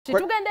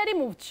Tugenda eri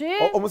mu ki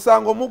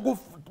omusango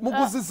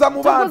muguzizza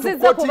mu bantu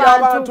koti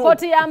y'abantu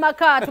koti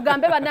y'amaka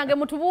tugambe bannange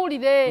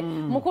mutubuulire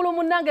mukulu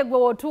munnange gwe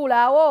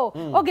wotuulaawo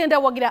ogenda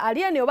wagira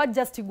alien oba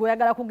just gwe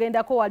oyagala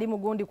kugendako wali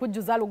mugundi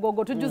kujjuza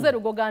lugogo tujjuze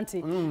lugoga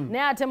nti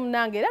naye ate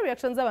munnange era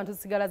reactions z'abantu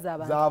zisigala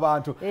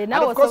z'abantu and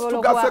of course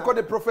tugaseko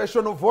the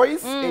professional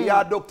voice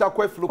eya Dr.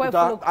 Kwefu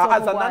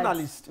as an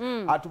analyst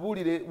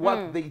atubuulire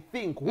what they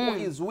think who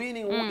is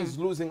winning who is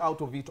losing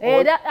out of it all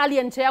era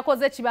alien kye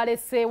yakoze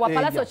kibalese wa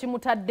Pallaso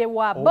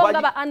kimutaddewa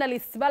bonga ba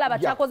analysts balaba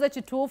kyakoze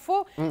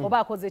kituufu oba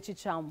akoze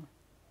kikyamu.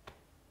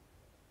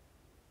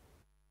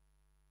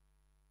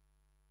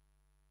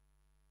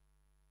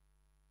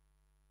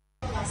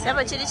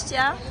 Saba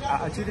chirisha?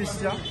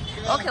 Chirisha.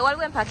 Okay,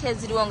 waliwo empaka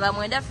eziriwo nga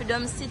mwenda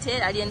Freedom City,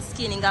 Alien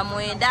Skin nga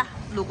mwenda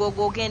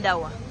lugogo ogenda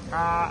wa?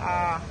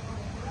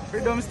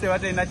 Freedom City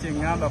batalina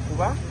kyengamba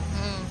kuba.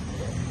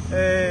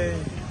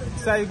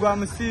 Sayigwa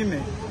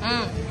musime.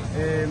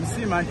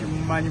 Musima nti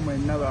mumanyi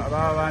mwenna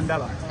baba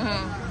bandaba.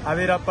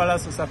 Abera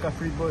Pallaso Saka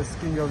Free Boss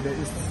King of the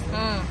East.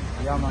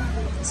 Yeah, man.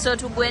 So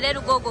tugwere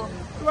lugogo.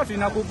 Tuba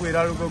tulina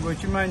kugwera lugogo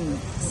kimanyi.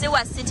 Si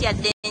wa city ya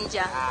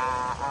danger.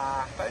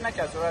 Talina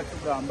kyasobola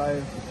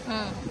tugambayo.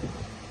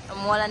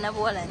 Omuwala na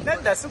buwala ni.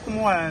 Nedda si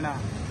kumuwalana.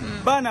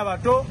 Baana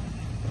bato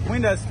mu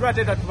industry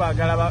ate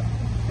tatubagala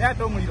naye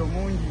ate omuliro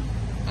mungi.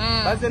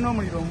 Bazze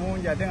n'omuliro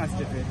mungi ate nga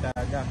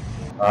sitetwetaaga.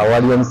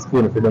 Alien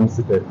Skin, Freedom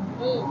City.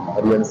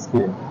 Alien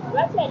Skin.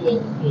 What's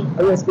Alien Skin?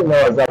 Alien Skin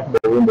was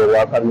up the window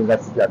walk in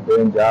that city of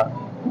danger.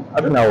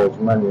 I don't know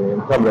what money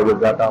in terms of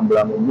that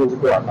ambulance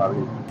music or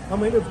career.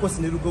 I'm in the course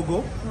in the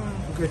Lugogo,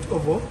 Great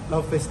Ovo,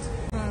 Love Fest.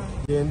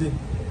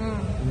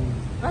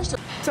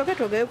 Soka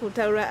togeye ku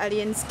lutalo lwa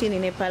Alien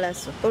Skin ne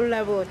Pallaso.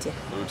 Olulaba otya?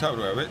 Olutalo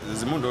lwabe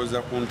zimu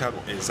ndowooza ku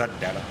ntalo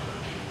ezaddala.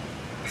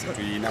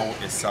 Tuyinawo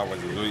essaawa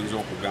ziyinza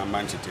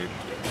okugamba nti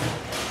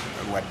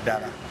lwa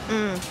ddala.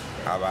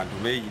 Abantu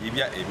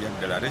beeyiribya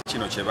ebyaddala ate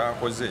kino kye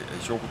baakoze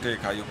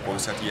ekyokuteekayo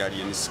konsati ya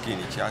Alien Skin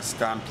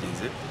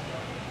kyasitampinze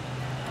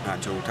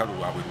nti olutalo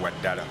lwabwe lwa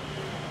ddala.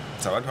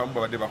 Abantu abamu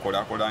babadde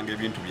bakolakolanga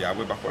ebintu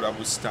byabwe bakola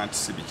bu stunt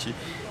si biki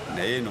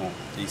naye no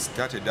he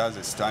started as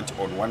a stunt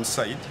on one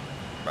side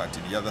but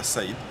the other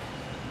side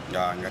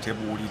nga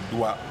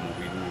tebuuliddwa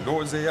mu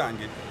ndowooza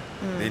yange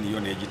then yo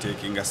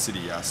negiteekinga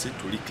serious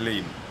to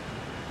reclaim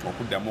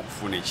okuddamu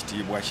okufuna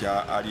ekitiibwa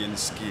kya Alien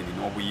Skin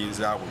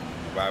n'obuyinza bwe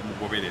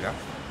bamugoberera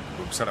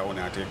okusalawo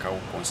n'ateekawo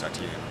konsati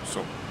eno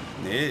so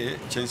naye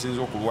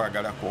kyensinza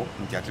okulwagalako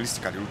nti at least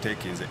kati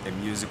luteekenze a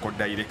musical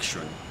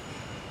direction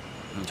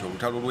nti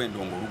olutalo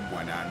lw'endongo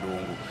luggwa na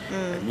ndongo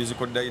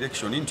musical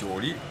direction nti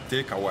oli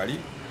teeka wali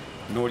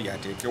n'oli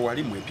ateeke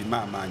wali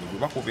mwepima amaanyi bwe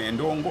bakuba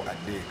endongo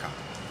addeeka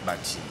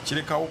but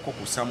kirekawoko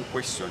ku some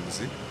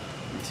questions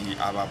nti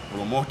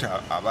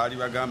abapromota abaali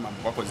bagamba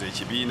bakoze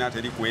ekibiina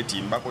teri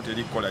kwetimbako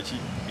teri kukola ki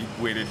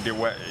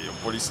bigwereddewa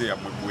polisi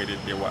yammwe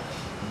gwereddewa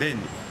then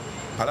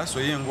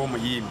Pallaso ye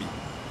ng'omuyimbi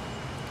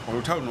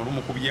olutalo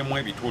nolumukubyemu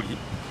ebituli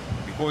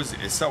because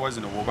essaawa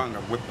zino bw'obanga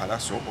gwe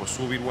Pallaso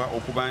osuubirwa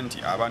okuba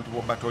nti abantu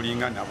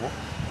bobatolinga nabo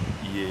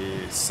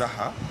ye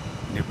saha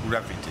ne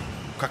gravity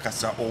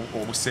kukakasa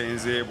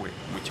obusenze bwe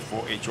mu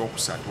kifo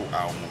ekyokusatu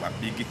awo mu ba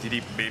big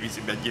three babies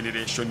ba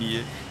generation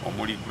ye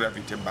omuli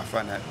gravity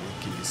bafana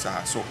ne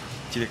saha so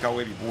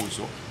kirekawo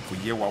ebibuuzo ku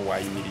ye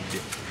wawayimiridde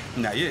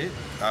naye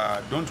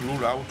don't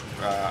rule out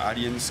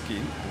Alien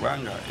Skin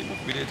kubanga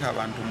mukubireeta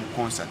abantu mu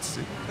concerts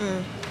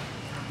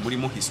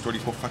mulimu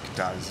historical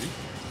factors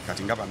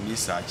kati nga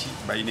bamisaaki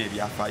balina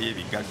ebyafaayo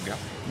ebigagga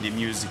ne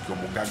music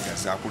omugagga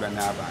zaakula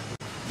n'abantu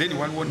then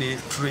waliwo ne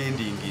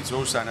trending is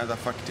also another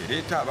factor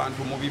leeta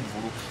abantu mu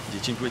bivulu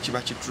ng'ekintu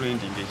ekiba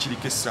kitrending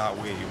ekiriko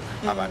essaawa eyo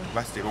abantu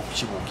batera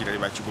okukibuukira ne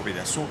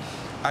bakigoberera so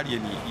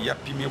Alien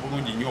yapimye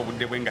bulungi nnyo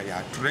obudde bwe nga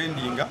ya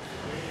trendinga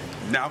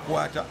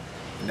n'akwata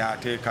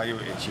n'ateekayo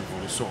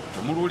ekivulu so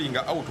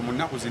tomululinga out mu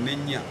nnaku zino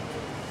ennya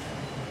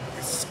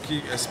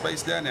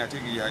Spice Diana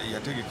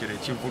yategekera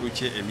ekivulu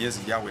kye emyezi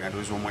gyawera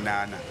ndowooza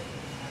 8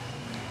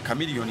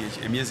 Chameleone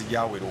emyezi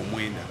gyawera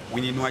 9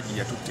 Wininwagi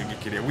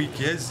yatutegekera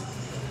wiiki ezi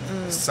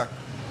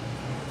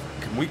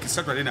wiki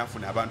 3 ate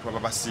n'afuna abantu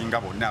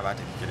ababasinga bonna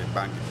abategekera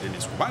ebbanga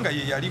eddene kubanga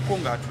ye yaliko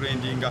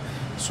ng'atrendinga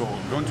so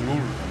don't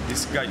rule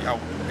this guy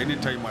out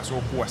anytime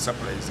asobola okuwa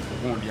surprise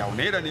ku gundi awo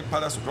naye era ne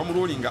Pallaso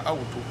tomululinga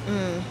out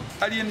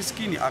Alien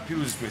Skin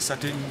appeals to a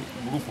certain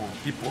group of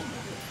people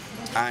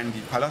and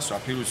Pallaso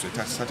appeals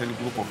to a certain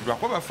group of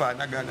people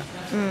bafaanagana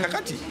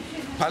kakati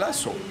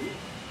Pallaso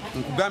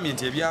nkugambye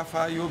nti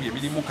ebyafaayo bye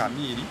birimu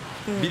Kamiri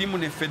birimu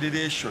ne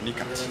federation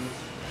kati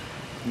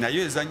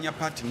nayo ezanya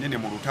party nene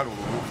mu lutalo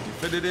luno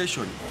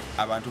federation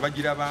abantu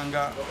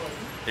bagirabanga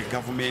a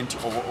government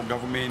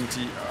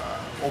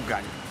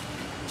organ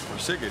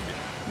osegede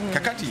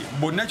kakati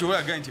bonna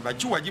kyolaga nti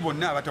bakiwagi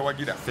bonna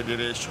abatawagira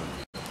federation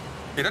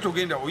era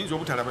tugenda oyinza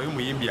obutalabayo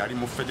muyimbi ali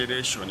mu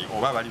federation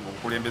oba bali mu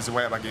bukulembeze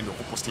bwaya bagenda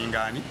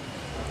okupostingani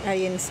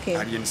Alien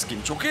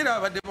Skin chokera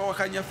abadde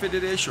bawakanya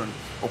federation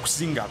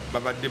okusinga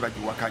babadde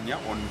bagiwakanya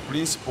on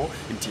principle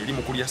nti eri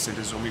mu kulya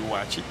sente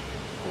z'omuwaaki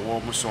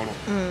omusolo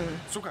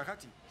so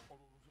kakati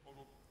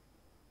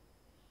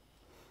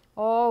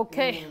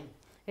Okay.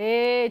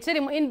 Chiri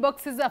mu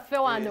inboxes affe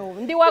wano.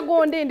 Ndi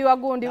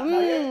wagundi.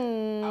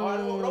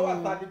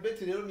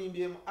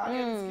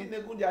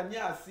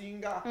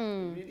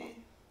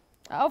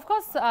 Of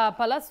course,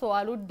 Pallaso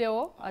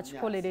aluddewo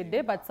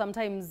akikoleredde, but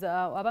sometimes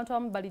abantu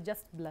abamu bali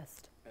just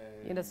blessed.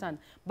 You understand?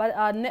 But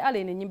ne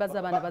Alien enyimba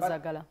z'abaana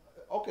bazagala.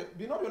 Okay,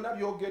 bino byonna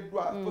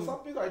byogeddwa. For some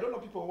people, I don't know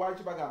people why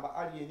bagamba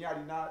Alien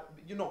alina,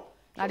 you know,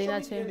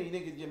 social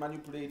media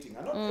manipulating,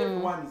 and not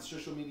everyone is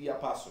social media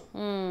person.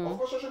 Of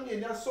course, social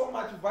media has so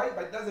much vibe,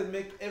 but it doesn't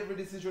make every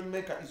decision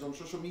maker is on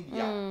social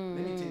media.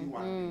 Let me tell you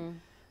one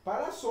thing.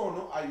 Pallaso,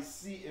 no, I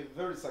see a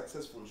very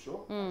successful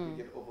show. We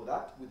get over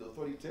that with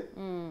authority,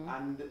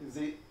 and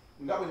they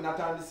ngawe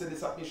natandise the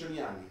submission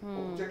yange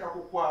okuteka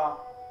kukwa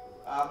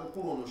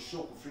mukulu ono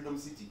show ku Freedom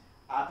City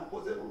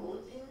atukoze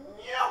bulungi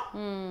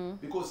nnyo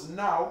because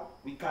now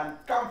we can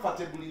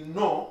comfortably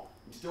know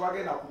nti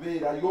tewagenda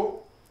kubeerayo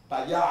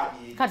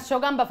bayaye kati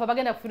kyogamba fe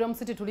bagenda ku Freedom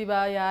City tuli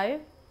bayaye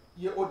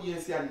ye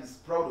audience and is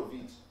proud of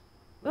it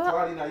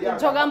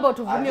kyogamba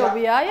otuvumye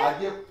obuyaye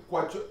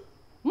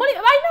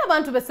balina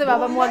abantu beseba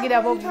abamuwagira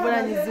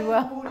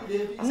ab'obuvunanyizibwa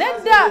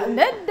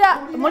nedda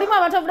mulimu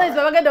abantu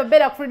abavunanyizibwa bagenda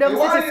obeera ku Freedom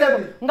City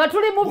 7 nga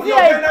tuli mu VIP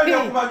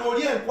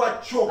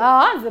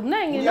nze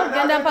munayingirira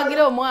okugenda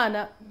mpagira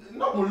omwana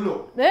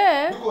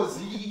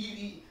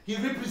he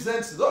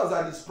represents those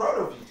and is proud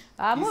of it.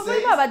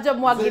 Mulimu abajja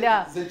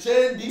omuwagira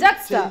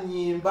Jackster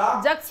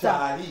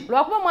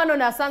lwakuba omwana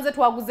ono asanze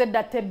twaguze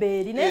edda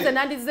tebeeri naye nze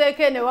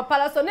nandizeeko eno ewa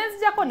Pallaso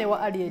nenzijako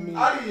newa Alien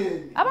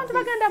abantu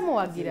bagenda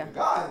muwagira.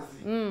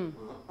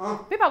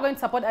 People are going to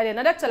support Alien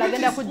and actually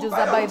agenda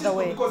kujuza by the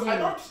way. Because I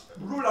don't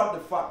rule out the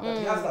fact that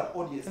he has that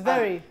audience.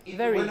 Very.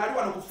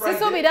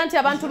 Sisubira nti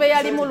abantu be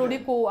yali mululi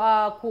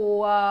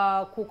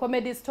ku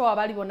comedy store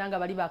abali bonanga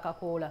bali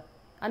bakakola.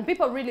 And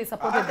people really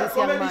supported this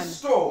young man. Comedy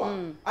store,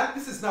 and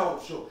this is now a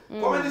show.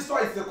 Comedy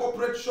store is a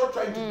corporate show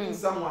trying to bring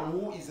someone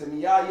who is a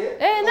miyaye.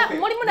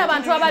 Mulimu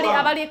n'abantu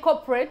abali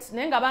corporate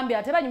naye nga bambi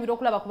ate banyumira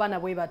okulaba ku baana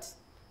bwe bati.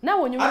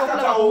 Nawe onyumira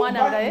okulaba ku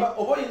mwana ngaye.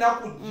 Oboyina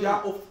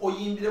kujja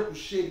oyimbire ku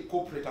share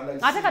corporate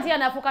and ate kati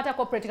anafuuka ata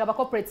corporate kaba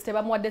corporates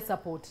tebamuwadde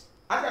support.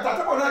 Ate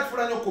kona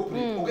kifulanya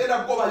corporate ogenda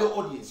kugoba yo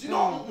audience. You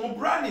know,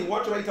 branding,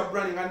 what you write a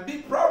branding and be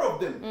proud of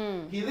them.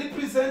 He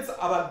represents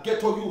our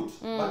ghetto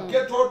youth. But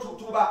ghetto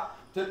to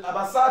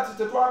abasati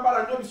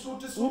tetwambala nnyo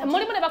bisuuti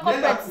mulimu ne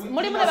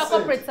ba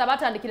corporates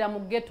abatandikira mu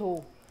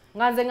ghetto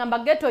nganze ngamba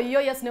ghetto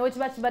iyo yes newe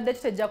kiba kibadde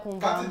kitejja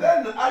kunva. But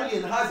then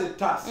Alien has a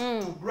task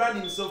to brand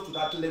himself to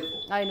that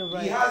level. I know,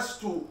 right. He has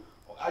to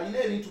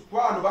ayineni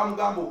tukwano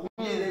bamugamba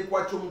okunyere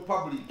kwacho mu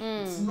public.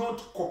 It's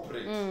not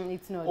corporate.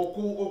 It's not.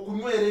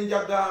 Okunywera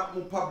enjaga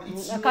mu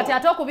public. Kati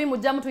ate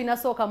okubimujja mutu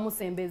inasooka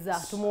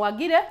musembeza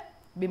tumuwagire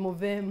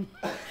bimuvemu.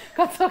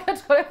 Katsoke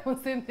tukole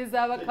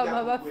kunsimbiza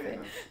abakama baffe.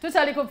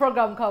 Tukyali ku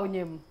program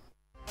kawunyemu.